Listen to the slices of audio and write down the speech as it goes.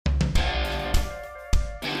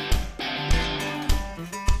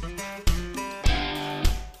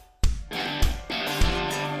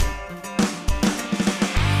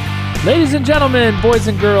Ladies and gentlemen, boys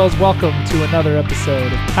and girls, welcome to another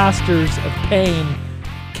episode of Pastors of Payne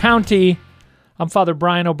County. I'm Father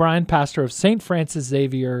Brian O'Brien, pastor of St. Francis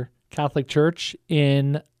Xavier Catholic Church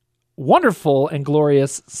in wonderful and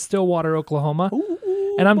glorious Stillwater, Oklahoma.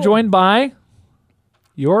 And I'm joined by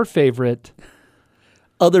your favorite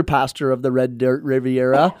other pastor of the Red Dirt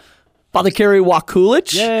Riviera, Father Kerry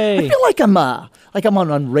Wakulich. Yay. I feel like I'm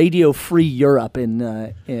on Radio Free Europe in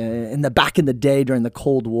the back in the day during the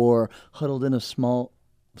Cold War, huddled in a small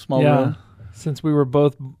room. Since we were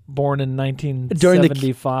both born in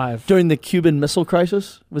 1975. During the Cuban Missile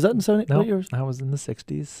Crisis? Was that in 70? No, that was in the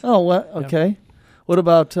 60s. Oh, what? Okay. Yep. What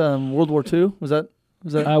about World War II? Was that?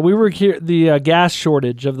 We were here, the gas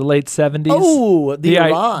shortage of the late 70s. Oh,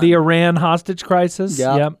 the Iran hostage crisis.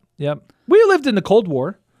 Yeah. Yep. We lived in the Cold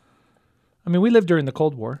War. I mean, we lived during the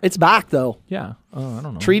Cold War. It's back, though. Yeah. Oh, I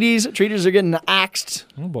don't know. Treaties are getting axed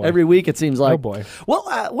every week, it seems like. Oh, boy. Well,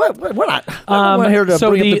 we're not. I'm here to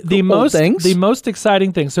bring up the old things. The most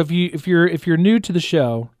exciting thing, so if you're new to the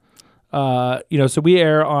show, so we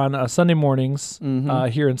air on Sunday mornings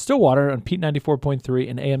here in Stillwater on Pete 94.3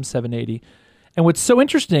 and AM 780. And what's so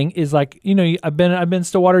interesting is, like, I've been in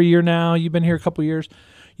Stillwater a year now. You've been here a couple years.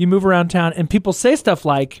 You move around town, and people say stuff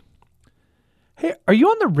like, "Hey, are you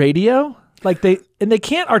on the radio?" Like they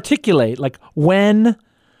can't articulate like when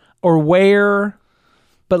or where,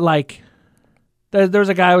 but like there's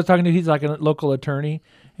a guy I was talking to. He's like a local attorney,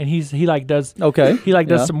 and he does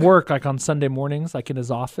some work like on Sunday mornings, like in his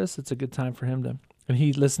office. It's a good time for him and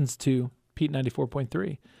he listens to Pete 94.3,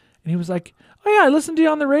 and he was like, "Oh yeah, I listen to you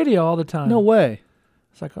on the radio all the time." No way.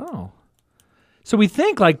 It's like, oh, so we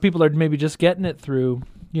think like people are maybe just getting it through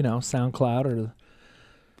SoundCloud or.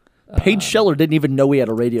 Paige Scheller didn't even know we had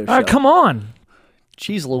a radio show. Come on.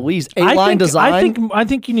 Jeez Louise. A-Line Design. I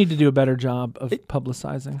think you need to do a better job of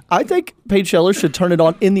publicizing. I think Paige Scheller should turn it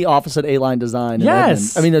on in the office at A-Line Design.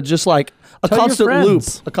 Yes. I mean, just like a constant loop.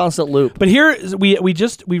 A constant loop. But here, we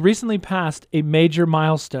recently passed a major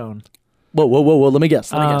milestone. Whoa. Let me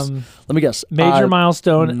guess. Major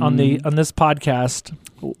milestone on this podcast.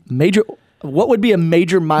 Major. What would be a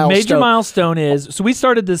major milestone? Major milestone is, so we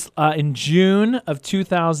started this in June of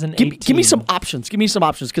 2018. Give me some options.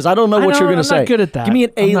 Because I don't know what you're going to say. I'm not good at that. Give me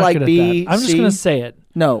an A like B, I'm just going to say it.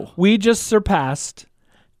 No. We just surpassed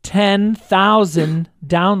 10,000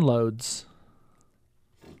 downloads.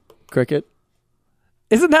 Cricket.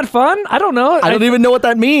 Isn't that fun? I don't know. I don't even know what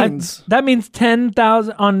that means. That means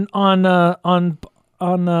 10,000 on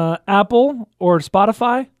Apple or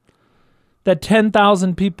Spotify. That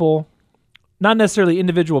 10,000 people. Not necessarily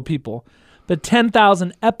individual people, but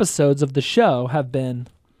 10,000 episodes of the show have been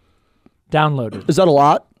downloaded. Is that a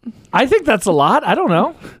lot? I think that's a lot. I don't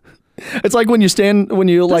know. It's like when you Doesn't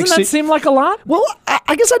that seem like a lot? Well,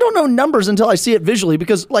 I guess I don't know numbers until I see it visually,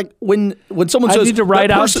 because like when someone says... I need to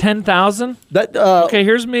write out 10,000? Okay,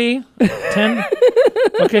 here's me. 10.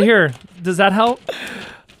 Okay, here. Does that help?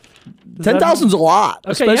 10,000's a lot,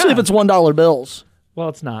 okay, especially if it's $1 bills. Well,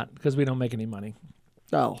 it's not, because we don't make any money.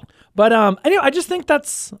 Oh. But anyway, I just think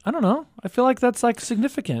that's, I don't know. I feel like that's like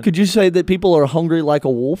significant. Could you say that people are hungry like a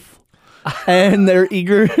wolf and they're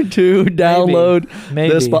eager to download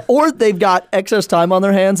this? Or they've got excess time on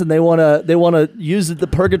their hands and they want to use the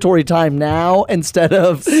purgatory time now instead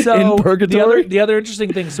of in purgatory? The other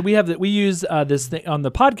interesting thing, so we use this thing on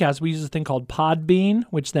the podcast. We use a thing called Podbean,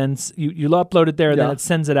 which then you upload it there and then it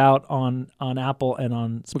sends it out on Apple and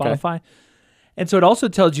on Spotify. Okay. And so it also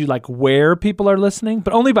tells you like where people are listening,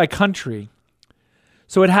 but only by country.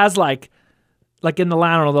 So it has like in the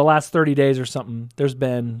last 30 days or something, there's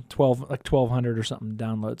been 1,200 or something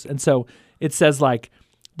downloads. And so it says like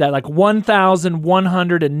that like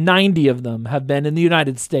 1,190 of them have been in the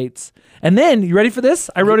United States. And then, you ready for this?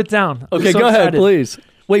 I wrote it down. Okay, go ahead, please.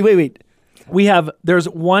 Wait. There's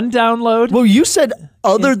one download. Well, you said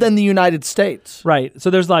other than the United States. Right. So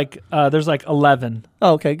there's like 11.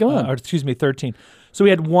 Oh, okay, go on. Or excuse me, 13. So we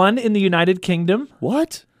had one in the United Kingdom.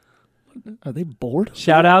 What? Are they bored?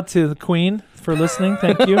 Shout out to the Queen for listening.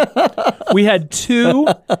 Thank you. We had 2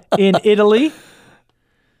 in Italy.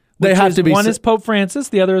 They have to be. One is Pope Francis.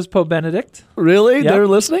 The other is Pope Benedict. Really? Yep. They're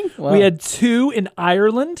listening? Wow. We had 2 in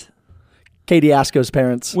Ireland. Katie Asco's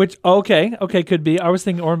parents. Which, okay, could be. I was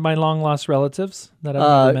thinking, or my long-lost relatives that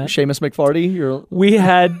I've never met. Seamus McFarty. We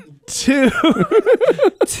had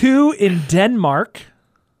 2 in Denmark.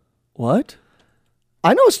 What?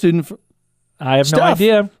 I know a student. I have no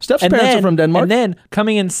idea. Steph's parents are from Denmark. And then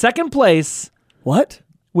coming in second place. What?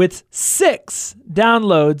 With 6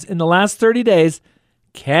 downloads in the last 30 days,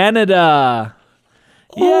 Canada.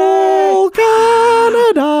 Oh,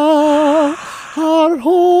 Canada. Our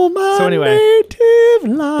home, So anyway,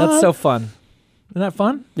 native land. that's so fun. Isn't that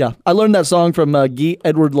fun? Yeah, I learned that song from Guy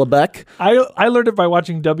Edward Lebec. I learned it by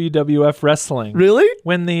watching WWF wrestling. Really?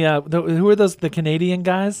 When who are those, the Canadian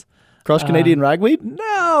guys? Cross Canadian Ragweed?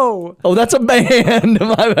 No. Oh, that's a band.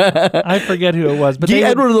 My bad. I forget who it was. But Guy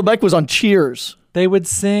Edward Lebec was on Cheers. They would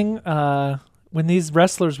sing, when these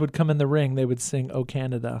wrestlers would come in the ring, they would sing "Oh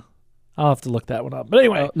Canada." I'll have to look that one up. But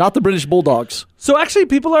anyway. Not the British Bulldogs. So actually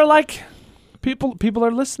people are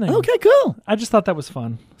listening. Okay, cool. I just thought that was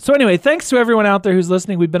fun. So anyway, thanks to everyone out there who's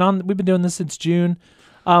listening. We've been doing this since June.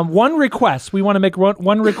 One request. We want to make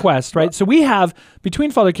one request, right? So we have,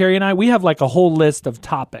 between Father Carey and I, we have like a whole list of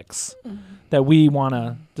topics that we want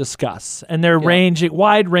to discuss. And they're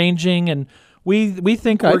wide ranging, and we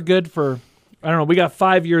think we're good for, I don't know, we got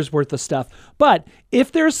 5 years worth of stuff. But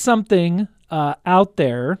if there's something out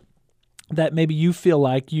there that maybe you feel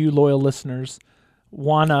like, you loyal listeners,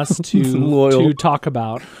 want us to talk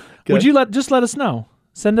about, would you let us know?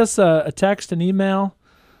 Send us a text, an email.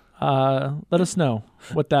 Let us know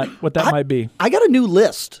what that might be. I got a new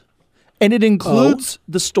list, and it includes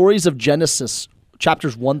the stories of Genesis,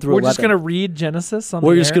 chapters 1 through 11. We're just going to read Genesis on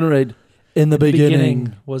We're the just air? going to read, in the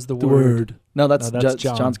beginning was the Word. No, that's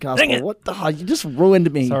John. John's gospel. What the hell? You just ruined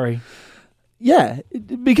me. Sorry. Yeah,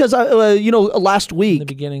 because last week. In the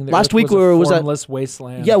beginning, last week was a formless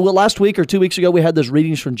wasteland. Yeah, well, last week or 2 weeks ago, we had those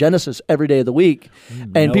readings from Genesis every day of the week,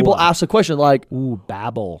 and people asked the question like, "Ooh,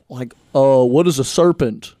 Babel." Like, oh, what is a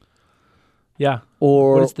serpent? Yeah.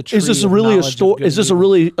 Or what is the tree is this of really a knowledge of story? good Is this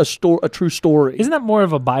and a true story? Isn't that more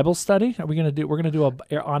of a Bible study? We're gonna do a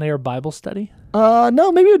on-air Bible study?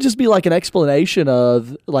 No, maybe it would just be like an explanation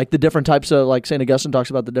of like the different types of, like St. Augustine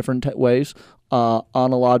talks about the different ways,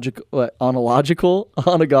 anagogical,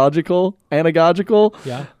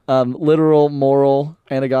 Yeah. Literal, moral,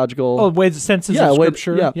 anagogical. Oh, ways, senses of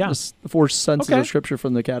Scripture. Yeah. The four senses of Scripture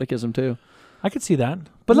from the Catechism too. I could see that,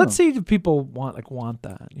 but let's see if people want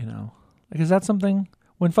that. You know, like, is that something?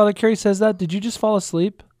 When Father Carey says that, did you just fall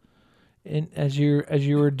asleep as you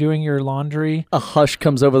were doing your laundry? A hush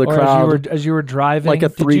comes over the or crowd as you were driving, like a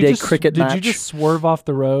 3-day cricket match. Did you just swerve off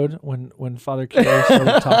the road when Father Carey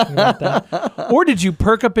started talking about that, or did you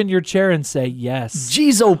perk up in your chair and say yes?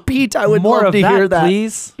 Jeez, oh Pete, I would more love to hear that,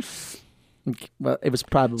 please. Well, it was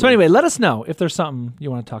probably so. Anyway, let us know if there's something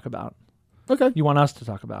you want to talk about. Okay. You want us to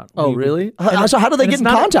talk about. Oh, really? So how do they get in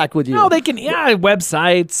contact with you? No, they can,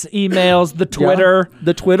 websites, emails, the Twitter. Yeah,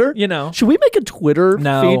 the Twitter? You know. Should we make a Twitter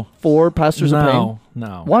feed for Pastors of Pain?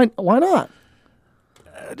 No. Why not?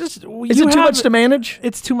 Is it too much to manage?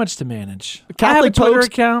 It's too much to manage. Catholic I have a Twitter Pokes,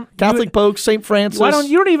 account. Catholic Pokes, St. Francis.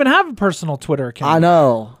 You don't even have a personal Twitter account. I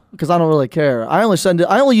know, because I don't really care. I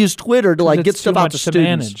only use Twitter to get stuff out to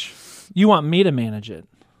students. Manage. You want me to manage it.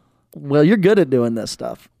 Well, you're good at doing this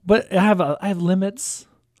stuff. But I have limits.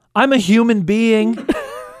 I'm a human being.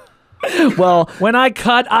 Well, when I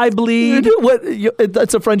cut, I bleed.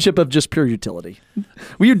 It's a friendship of just pure utility.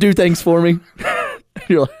 Will you do things for me?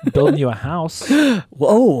 You're like, building you a house.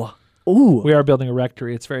 Whoa. Ooh. We are building a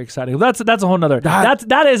rectory. It's very exciting. That's a whole nother.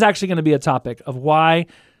 That is actually going to be a topic of why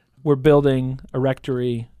we're building a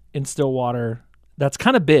rectory in Stillwater. That's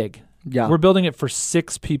kind of big. Yeah. We're building it for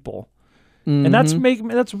 6 people. Mm-hmm. And that's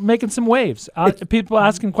making some waves. People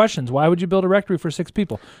asking questions. Why would you build a rectory for 6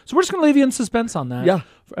 people? So we're just going to leave you in suspense on that. Yeah.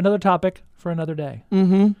 For another topic for another day.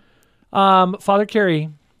 Mm-hmm. Father Carey,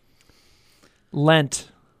 Lent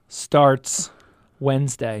starts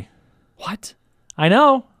Wednesday. What? I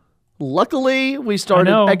know. Luckily, we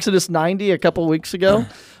started Exodus 90 a couple weeks ago.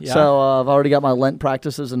 Yeah. So I've already got my Lent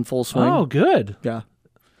practices in full swing. Oh, good. Yeah.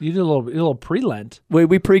 You did a little pre-Lent.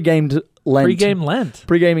 We pre-gamed Lent. Pre-game Lent.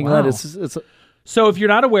 Pre-gaming Lent. It's So if you're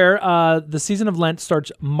not aware, the season of Lent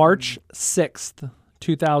starts March 6th,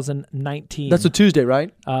 2019. That's a Tuesday,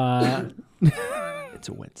 right? It's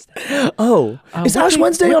a Wednesday. Oh. Is Ash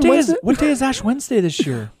Wednesday on Wednesday? What day is Ash Wednesday this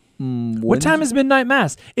year? What time is Midnight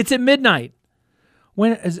Mass? It's at midnight.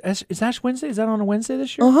 When is Ash Wednesday? Is that on a Wednesday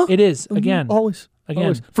this year? Uh-huh. It is. Again. Always. Again.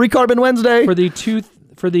 Always. Free Carbon Wednesday. For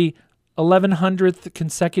the 1100th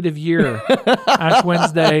consecutive year, Ash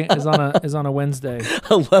Wednesday is on a Wednesday.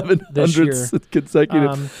 1100th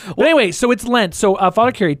consecutive. But anyway, so it's Lent. So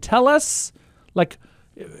Father Carey, tell us, like,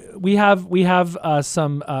 we obviously have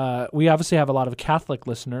a lot of Catholic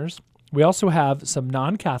listeners. We also have some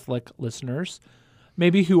non-Catholic listeners,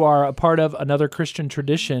 maybe who are a part of another Christian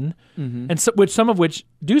tradition, and some of which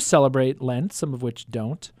do celebrate Lent, some of which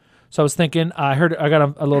don't. So I was thinking, I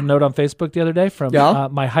got a little note on Facebook the other day from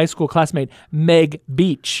my high school classmate, Meg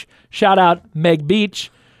Beach. Shout out, Meg Beach,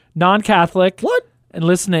 non-Catholic. What? And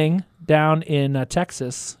listening down in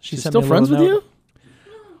Texas. She's still friends with you?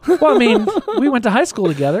 Well, I mean, we went to high school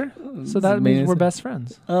together, so that means we're best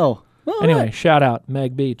friends. Oh. Well, anyway, shout out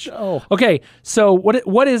Meg Beach. Oh. Okay, so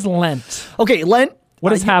what is Lent? Okay, Lent.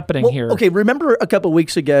 What is happening here? Okay, remember a couple of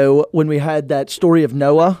weeks ago when we had that story of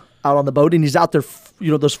Noah out on the boat, and he's out there,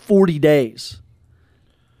 those 40 days.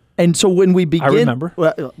 And so when we begin, I remember.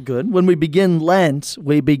 Well, good. When we begin Lent,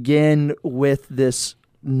 we begin with this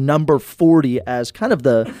number 40 as kind of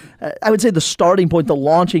I would say the starting point, the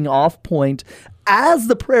launching off point, as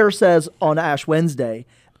the prayer says on Ash Wednesday,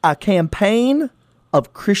 a campaign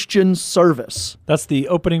of Christian service. That's the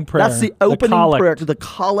opening prayer. That's the opening prayer, the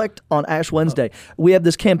collect on Ash Wednesday. We have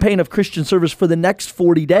this campaign of Christian service for the next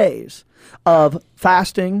 40 days of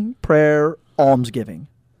fasting, prayer, almsgiving.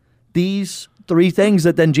 These 3 things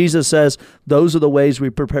that then Jesus says, those are the ways we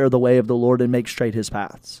prepare the way of the Lord and make straight his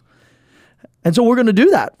paths. And so we're going to do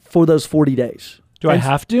that for those 40 days. Do I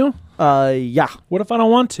have to? Yeah. What if I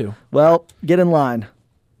don't want to? Well, get in line.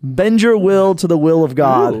 Bend your will to the will of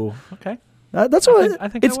God. Ooh, okay. That's what I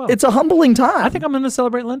think it's a humbling time. I think I'm going to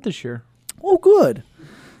celebrate Lent this year. Oh, good.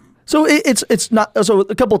 So it's not. So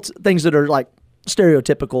a couple things that are like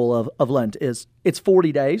stereotypical of Lent is it's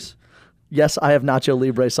 40 days. Yes, I have Nacho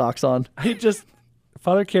Libre socks on.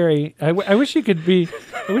 Father Carey, I wish you could be.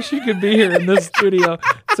 I wish you could be here in this studio.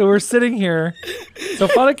 So we're sitting here. So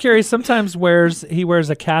Father Carey sometimes wears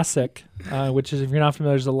a cassock, which is, if you're not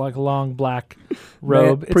familiar, is a long black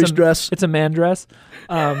robe. Priest dress. It's a man dress.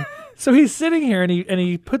 So he's sitting here and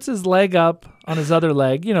he puts his leg up on his other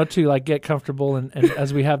leg, to like get comfortable and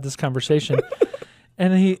as we have this conversation.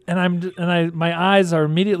 My eyes are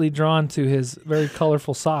immediately drawn to his very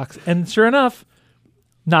colorful socks. And sure enough,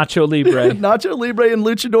 Nacho Libre. Nacho Libre in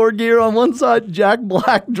luchador gear on one side, Jack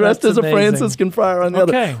Black dressed as a Franciscan friar on the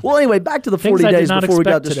other. Well, anyway, back to the 40 days before we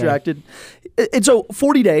got distracted. And so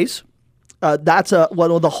 40 days, that's one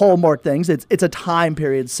of the hallmark things. It's a time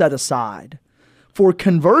period set aside for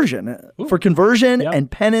conversion,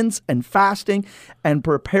 and penance and fasting and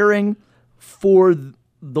preparing for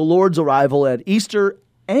the Lord's arrival at Easter,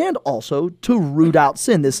 and also to root out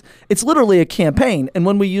sin. It's literally a campaign. And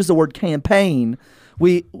when we use the word campaign,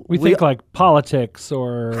 we think like politics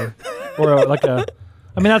or like a.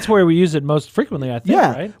 I mean, that's where we use it most frequently, I think,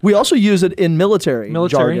 right? We also use it in military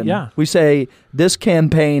jargon. Yeah. We say this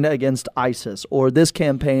campaign against ISIS, or this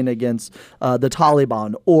campaign against the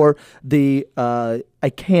Taliban, or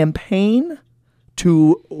a campaign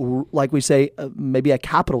to, like we say, maybe a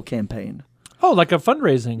capital campaign. Oh, like a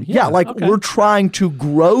fundraising. Yeah, we're trying to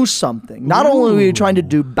grow something. Not only are we trying to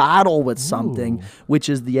do battle with something, which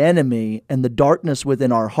is the enemy and the darkness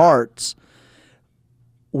within our hearts,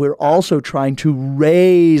 we're also trying to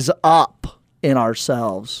raise up in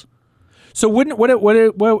ourselves. So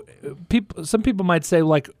some people might say,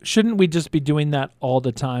 like, shouldn't we just be doing that all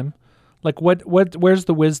the time? Like, where's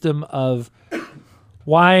the wisdom of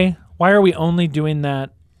why are we only doing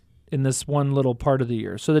that in this one little part of the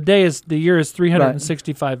year? So the year is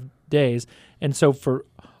 365 days, and so for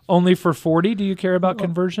 40, do you care about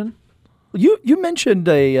conversion? You mentioned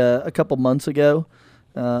a couple months ago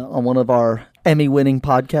on one of our Emmy-winning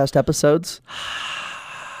podcast episodes.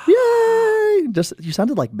 Yay! You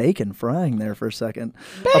sounded like bacon frying there for a second.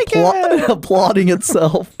 Bacon! Applauding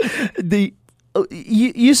itself.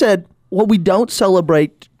 You said, well, we don't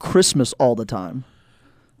celebrate Christmas all the time.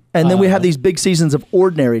 And then we have these big seasons of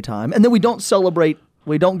ordinary time. And then we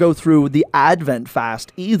don't go through the Advent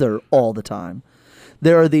fast either all the time.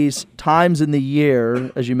 There are these times in the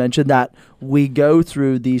year, as you mentioned, that we go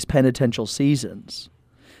through these penitential seasons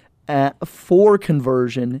for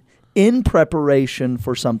conversion in preparation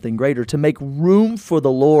for something greater, to make room for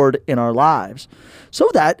the Lord in our lives, so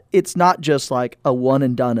that it's not just like a one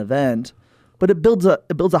and done event, but it builds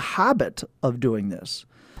a habit of doing this.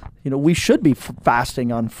 We should be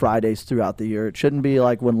fasting on Fridays throughout the year. It shouldn't be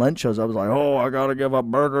like when Lent shows up, it's like, oh, I got to give up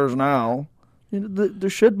burgers now. There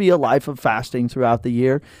should be a life of fasting throughout the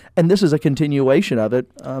year, and this is a continuation of it.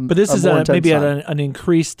 But this is maybe an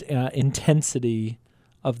increased intensity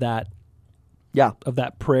of that. Yeah. Of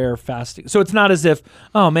that prayer fasting. So it's not as if,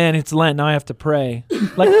 oh man, it's Lent, now I have to pray.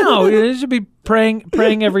 Like, no, it should be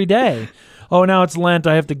praying every day. Oh, now it's Lent,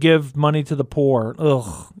 I have to give money to the poor.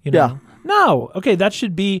 Ugh, Yeah. No. Okay, that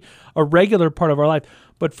should be a regular part of our life.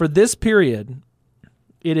 But for this period,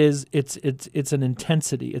 it's an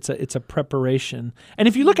intensity. It's a preparation. And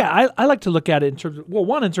if you look at I like to look at it in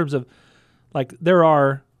terms of like there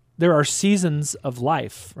are seasons of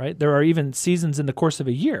life, right? There are even seasons in the course of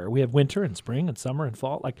a year. We have winter and spring and summer and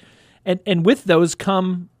fall, and with those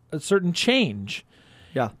come a certain change.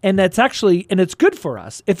 Yeah. And that's actually, and it's good for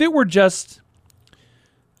us. If it were just,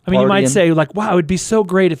 I mean, you might Partying. say, like, wow, it'd be so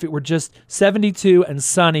great if it were just 72 and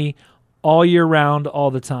sunny all year round,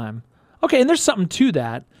 all the time. Okay, and there's something to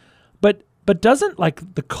that. But doesn't,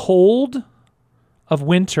 like, the cold of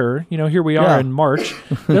winter, here we are in March,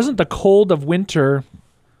 doesn't the cold of winter,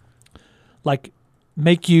 like,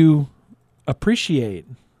 make you appreciate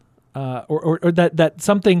or that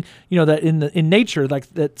something, that in nature, like,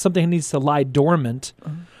 that something needs to lie dormant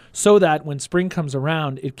so that when spring comes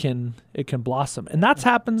around, it can blossom. And that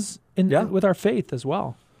happens with our faith as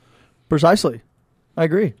well. Precisely. I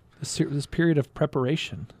agree. This period of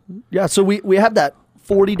preparation. Yeah, so we have that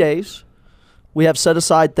 40 days. We have set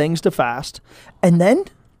aside things to fast. And then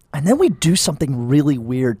we do something really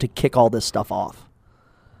weird to kick all this stuff off.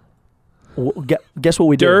 Guess what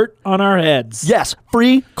we do? Dirt on our heads. Yes,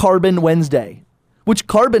 Free Carbon Wednesday, which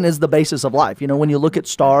carbon is the basis of life. When you look at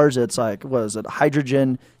stars, it's like, what is it?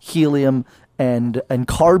 Hydrogen, helium, and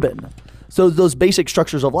carbon. So those basic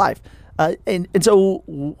structures of life. And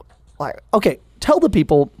so, like, okay, tell the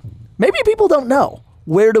people, maybe people don't know,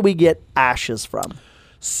 where do we get ashes from?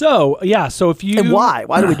 So if you... And why?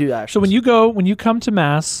 Why do we do ashes? So when you come to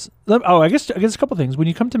Mass... I guess a couple things. When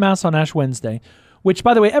you come to Mass on Ash Wednesday, which,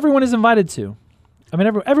 by the way, everyone is invited to. I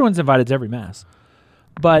mean, everyone's invited to every Mass.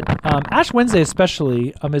 But Ash Wednesday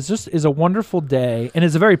especially is a wonderful day, and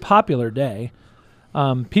is a very popular day.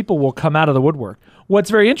 People will come out of the woodwork.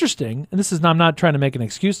 What's very interesting, and I'm not trying to make an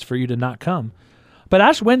excuse for you to not come, but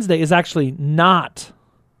Ash Wednesday is actually not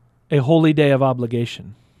a holy day of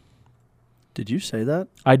obligation. Did you say that?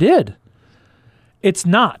 I did. It's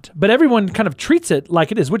not, but everyone kind of treats it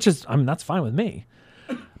like it is, which is, that's fine with me.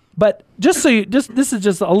 But this is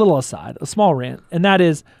just a little aside, a small rant, and that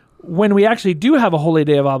is when we actually do have a holy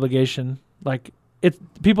day of obligation, like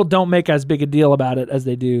people don't make as big a deal about it as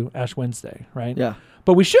they do Ash Wednesday, right? Yeah.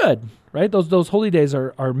 But we should, right? Those holy days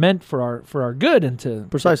are meant for our good and to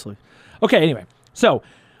Precisely. Okay. Anyway, so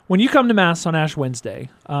when you come to Mass on Ash Wednesday,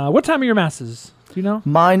 what time are your Masses? Do you know?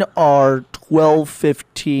 Mine are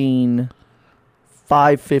 12:15,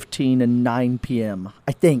 5:15, and 9 p.m.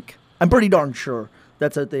 I think. I'm pretty darn sure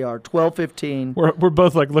that's what they are. 12:15. We're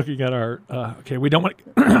both like looking at our. Okay, we don't want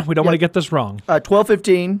to get this wrong.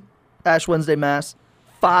 12:15, Ash Wednesday Mass,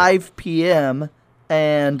 5 p.m.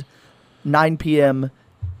 and 9 p.m.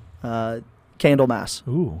 Candle Mass.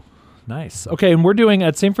 Ooh, nice. Okay, and we're doing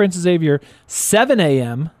at St. Francis Xavier 7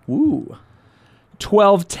 a.m. Ooh.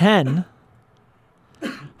 12:10.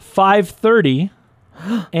 5:30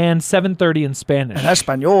 and 7:30 in Spanish. En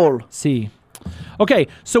Espanol. Sí. Okay,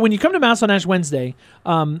 so when you come to Mass on Ash Wednesday,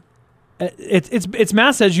 it's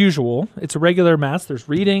Mass as usual. It's a regular Mass. There's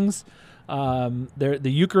readings. The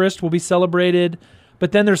Eucharist will be celebrated.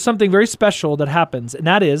 But then there's something very special that happens, and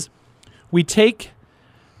that is we take,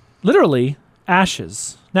 literally,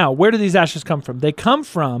 ashes. Now, where do these ashes come from? They come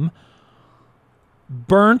from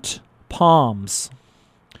burnt palms.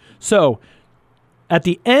 So, at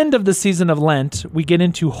the end of the season of Lent, we get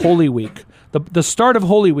into Holy Week. The start of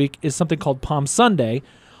Holy Week is something called Palm Sunday.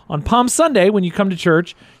 On Palm Sunday, when you come to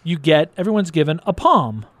church, everyone's given a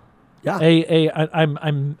palm. Yeah.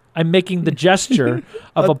 I'm making the gesture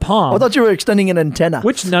of a palm. I thought you were extending an antenna.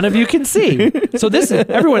 Which none of you can see. So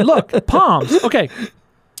everyone, look, palms. Okay.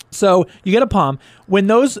 So you get a palm. When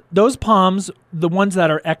those palms, the ones that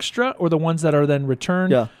are extra or the ones that are then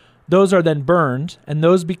returned, those are then burned, and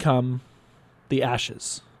those become the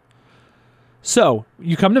ashes. So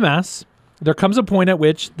you come to Mass. There comes a point at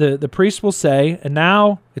which the priest will say, and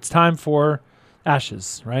now it's time for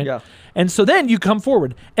ashes, right? Yeah. And so then you come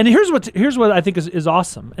forward. And here's what I think is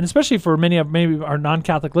awesome, and especially for many of maybe our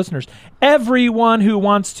non-Catholic listeners, everyone who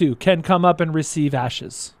wants to can come up and receive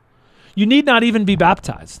ashes. You need not even be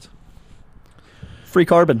baptized. Free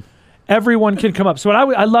carbon. Everyone can come up. So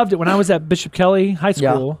I loved it when I was at Bishop Kelly High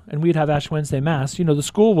School, and we'd have Ash Wednesday Mass. The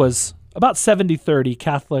school was about 70-30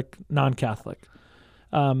 Catholic, non-Catholic.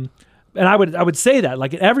 And I would say that,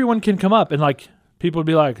 like, everyone can come up, and, like, people would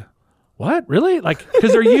be like, what, really? Like,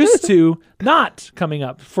 because they're used to not coming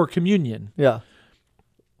up for communion. Yeah.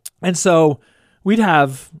 And so we'd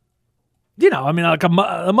have, like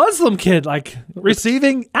a Muslim kid, like,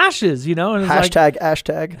 receiving ashes, and it's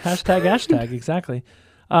hashtag, exactly.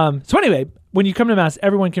 So anyway, when you come to Mass,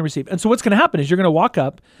 everyone can receive. And so what's going to happen is you're going to walk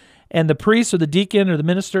up, and the priest or the deacon or the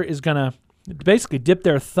minister is going to basically dip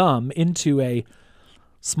their thumb into a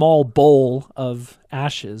small bowl of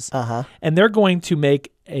ashes. And they're going to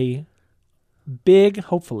make a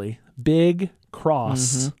hopefully big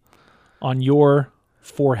cross on your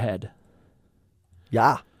forehead.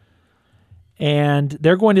 Yeah. And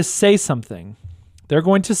they're going to say something. They're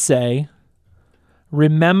going to say,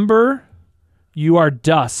 remember you are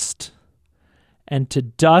dust, and to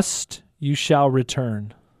dust you shall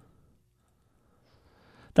return.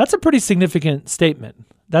 That's a pretty significant statement.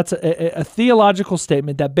 That's a theological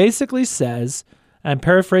statement that basically says, I'm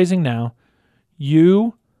paraphrasing now,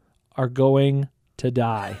 you are going to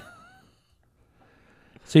die.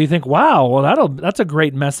 So you think, wow, well, that's a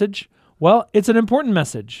great message. Well, it's an important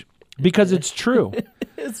message because it's true.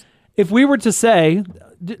 If we were to say,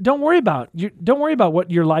 don't worry about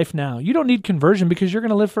what your life now. You don't need conversion because you're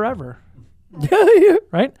going to live forever.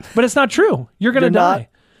 Right? But it's not true. You're going to die.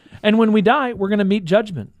 And when we die, we're going to meet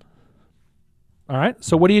judgment. All right?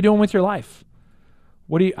 So what are you doing with your life?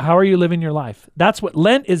 How are you living your life? That's what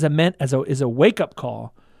Lent is meant as a wake-up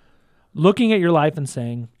call. Looking at your life and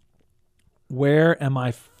saying, where am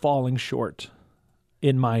I falling short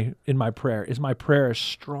in my prayer? Is my prayer as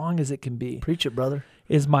strong as it can be? Preach it, brother.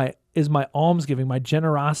 Is my almsgiving, my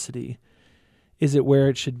generosity, is it where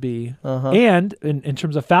it should be? And in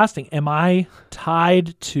terms of fasting, am I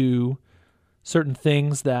tied to certain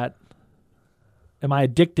things am I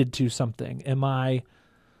addicted to something? I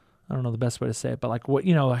don't know the best way to say it, but like what,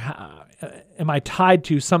 am I tied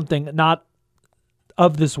to something not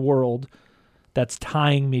of this world that's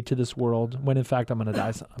tying me to this world when in fact I'm going to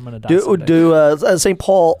die? someday. St.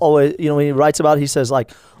 Paul always, when he writes about it, he says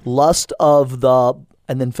like lust of the,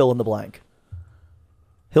 and then fill in the blank.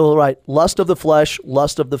 He'll write lust of the flesh,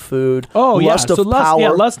 lust of the food, lust of power.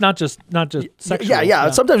 Yeah, lust not just sexual. Yeah.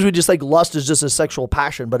 Sometimes we just think lust is just a sexual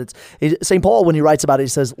passion, but it's St. Paul, when he writes about it, he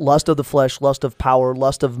says lust of the flesh, lust of power,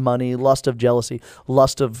 lust of money, lust of jealousy,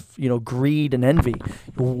 lust of greed and envy.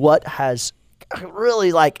 What has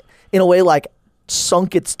really in a way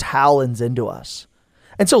sunk its talons into us.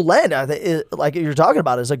 And so Lent, like you're talking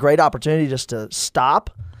about, is a great opportunity just to stop.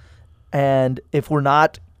 And if we're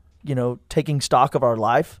not taking stock of our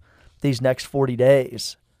life, these next 40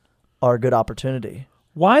 days are a good opportunity.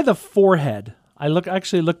 Why the forehead? I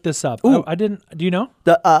actually looked this up. I didn't. Do you know?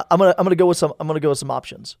 I'm gonna go with some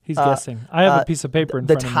options. He's guessing. I have a piece of paper in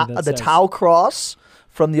front of me that the Tau cross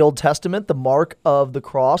from the Old Testament, the mark of the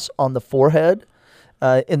cross on the forehead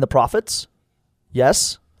in the prophets.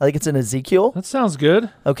 Yes. I think it's in Ezekiel. That sounds good.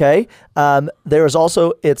 Okay. There is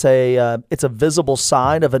also it's a visible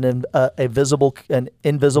sign of an invisible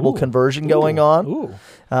conversion going on.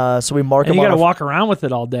 So we mark. And you got to walk around with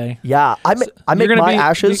it all day. Yeah, I make my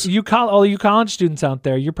ashes. All you college students out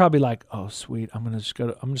there, you're probably like, oh sweet, I'm just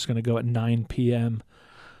gonna go at 9 p.m.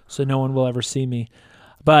 so no one will ever see me.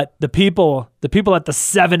 But the people at the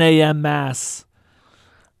 7 a.m. mass.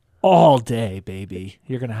 All day, baby.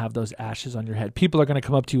 You're going to have those ashes on your head. People are going to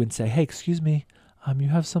come up to you and say, hey, excuse me, you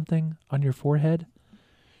have something on your forehead?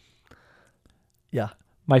 Yeah.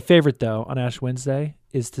 My favorite, though, on Ash Wednesday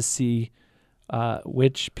is to see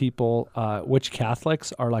which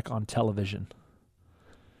Catholics are on television.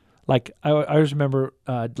 I always remember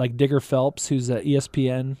Digger Phelps, who's an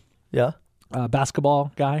ESPN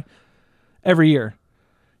basketball guy. Every year,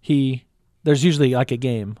 there's usually a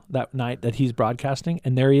game that night that he's broadcasting,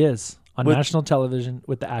 and there he is on national television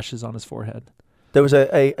with the ashes on his forehead. There was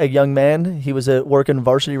a young man, he was at work in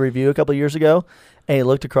Varsity Review a couple of years ago, and he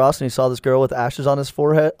looked across and he saw this girl with ashes on her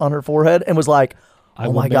forehead, and was like,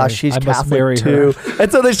 oh my gosh, she's Catholic too.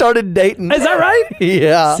 And so they started dating. Is that right?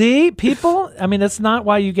 Yeah. See, people, that's not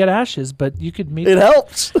why you get ashes, but you could meet. It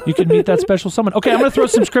helps. You could meet that special someone. Okay, I'm going to throw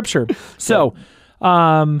some scripture. So,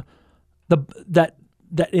 that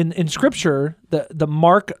in Scripture, the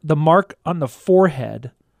mark on the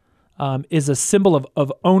forehead is a symbol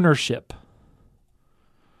of ownership.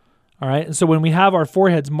 All right, and so when we have our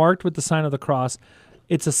foreheads marked with the sign of the cross,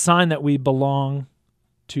 it's a sign that we belong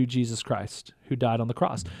to Jesus Christ, who died on the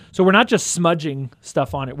cross. So we're not just smudging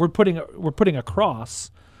stuff on it; we're putting a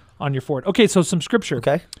cross on your forehead. Okay, so some Scripture.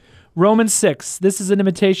 Okay, Romans 6. This is an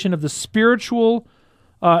imitation of the spiritual.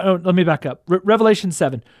 Let me back up. Revelation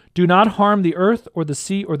 7. Do not harm the earth or the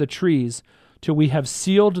sea or the trees till we have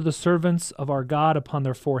sealed the servants of our God upon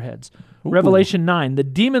their foreheads. Ooh. Revelation 9. The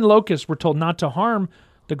demon locusts were told not to harm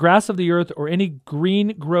the grass of the earth or any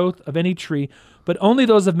green growth of any tree, but only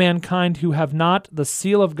those of mankind who have not the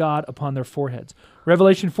seal of God upon their foreheads.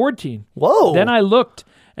 Revelation 14. Whoa. Then I looked,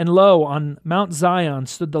 and lo, on Mount Zion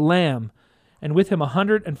stood the Lamb, and with him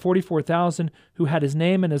 144,000 who had his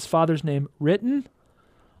name and his father's name written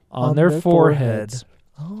on their foreheads.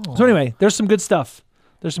 Oh. So anyway, there's some good stuff.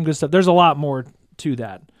 There's a lot more to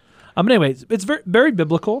that. But anyways, it's very, very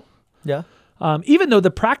biblical. Yeah. Even though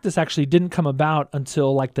the practice actually didn't come about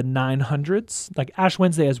until the 900s, Ash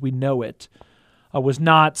Wednesday as we know it was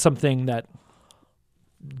not something that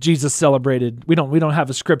Jesus celebrated. We don't have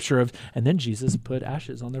a scripture of, and then Jesus put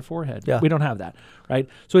ashes on their forehead. Yeah. We don't have that, right?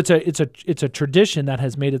 So it's a tradition that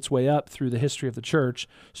has made its way up through the history of the church,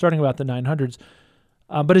 starting about the 900s.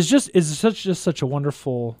 But it's such a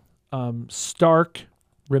wonderful, stark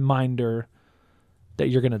reminder that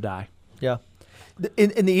you're going to die. Yeah.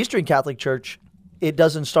 In the Eastern Catholic Church, it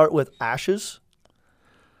doesn't start with ashes.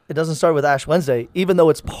 It doesn't start with Ash Wednesday, even though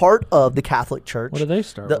it's part of the Catholic Church. What do they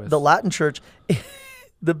start with? The Latin Church,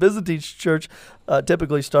 the Byzantine Church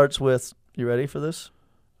typically starts with, you ready for this?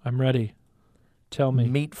 I'm ready. Tell me.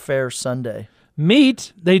 Meat Fair Sunday.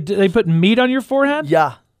 Meat? They put meat on your forehead?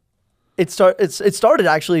 Yeah. It started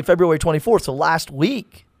actually February 24th, so last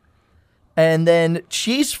week. And then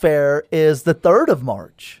Cheese Fair is the 3rd of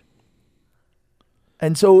March.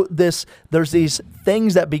 And so there's these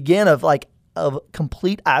things that begin of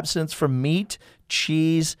complete abstinence from meat,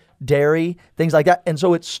 cheese, dairy, things like that. And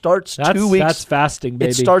so it starts 2 weeks. That's fasting,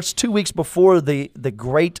 baby. It starts 2 weeks before the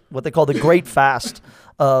great, what they call the Great Fast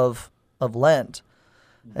of Lent.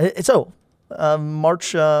 So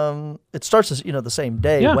March, it starts as, the same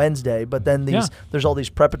day, Wednesday, but then there's all these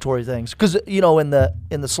preparatory things. Because, in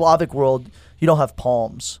the Slavic world, you don't have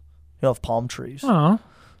palms. You don't have palm trees. Oh.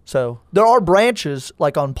 So there are branches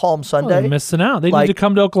like on Palm Sunday. They're missing out. They need to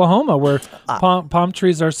come to Oklahoma where palm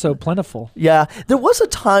trees are so plentiful. Yeah. There was a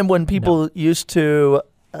time when people used to,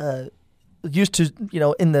 in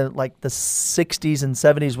the the 60s and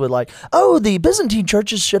 70s would the Byzantine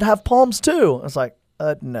churches should have palms too. I was like,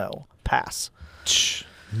 no, pass.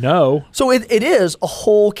 No. So it is a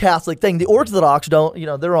whole Catholic thing. The Orthodox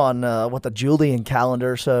don't, they're on the Julian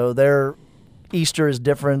calendar, so their Easter is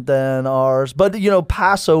different than ours. But,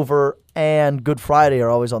 Passover and Good Friday are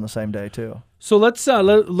always on the same day too. So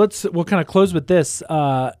we'll kind of close with this,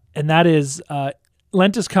 and that is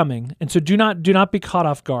Lent is coming, and so do not be caught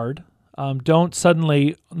off guard. Don't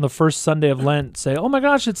suddenly on the first Sunday of Lent say, "Oh my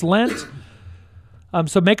gosh, it's Lent."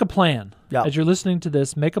 So make a plan. Yeah. As you're listening to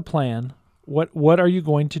this, make a plan. What are you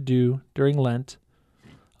going to do during Lent?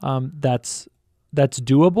 That's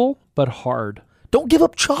doable but hard. Don't give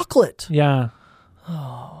up chocolate. Yeah.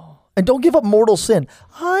 And don't give up mortal sin.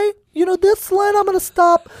 This Lent I'm going to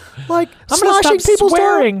stop slashing people's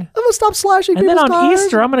swearing. I'm going to stop slashing people's tires. And then on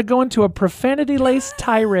Easter I'm going to go into a profanity-laced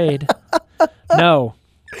tirade. No.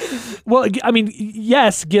 Well, I mean,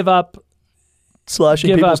 yes, give up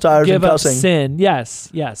slashing people's tires and cussing. Sin. Yes.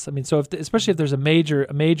 I mean, so especially if there's a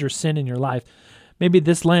major sin in your life, maybe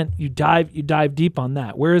this Lent you dive deep on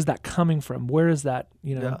that. Where is that coming from? Where is that,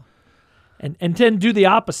 Yeah. And then do the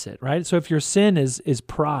opposite, right? So if your sin is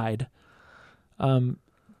pride, then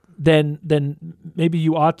maybe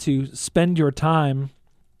you ought to spend your time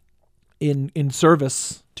in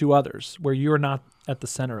service to others where you're not at the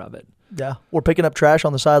center of it. Yeah. Or picking up trash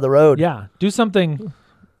on the side of the road. Yeah. Do something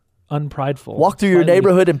unprideful. Walk through your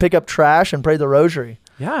neighborhood and pick up trash and pray the rosary.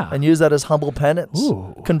 Yeah. And use that as humble penance.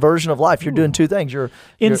 Ooh. Conversion of life. You're doing two things. You're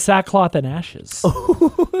in sackcloth and ashes.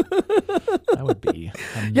 That would be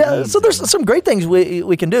amazing. Yeah, so there's some great things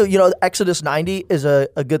we can do. Exodus 90 is a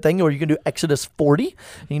good thing, or you can do Exodus 40. You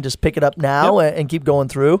can just pick it up now and keep going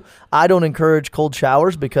through. I don't encourage cold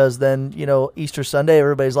showers because then, Easter Sunday,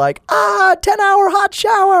 everybody's like, 10-hour hot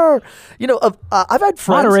shower. I've had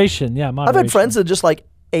friends. Moderation. I've had friends that just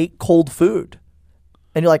ate cold food.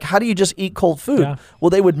 And you're like, how do you just eat cold food? Yeah. Well,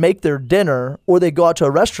 they would make their dinner, or they'd go out to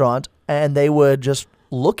a restaurant and they would just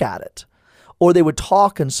look at it. Or they would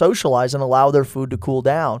talk and socialize and allow their food to cool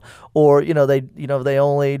down. Or, they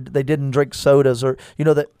didn't drink sodas, or,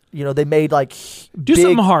 they made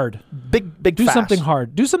something hard. Big Do fast. something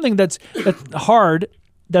hard. Do something that's hard,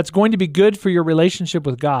 that's going to be good for your relationship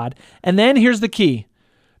with God. And then here's the key.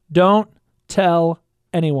 Don't tell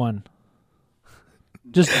anyone.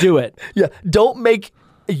 Just do it. Yeah. Don't make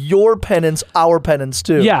your penance our penance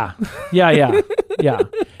too. Yeah.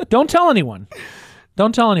 Don't tell anyone.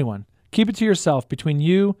 Keep it to yourself, between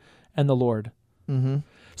you and the Lord. Mm-hmm.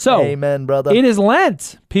 So, amen, brother. It is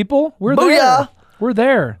Lent, people. We're Booyah. there. We're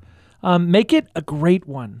there. Make it a great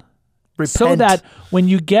one. Repent. So that when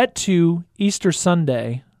you get to Easter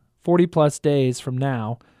Sunday, 40 plus days from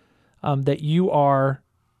now, that you are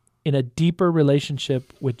in a deeper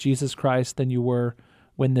relationship with Jesus Christ than you were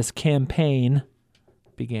when this campaign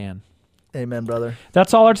began. Amen, brother.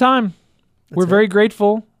 That's all our time. We're very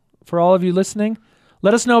grateful for all of you listening.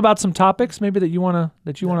 Let us know about some topics maybe that you want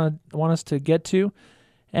us to get to,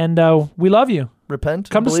 and we love you. Repent.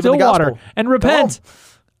 Come to Stillwater and repent.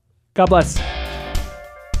 God bless.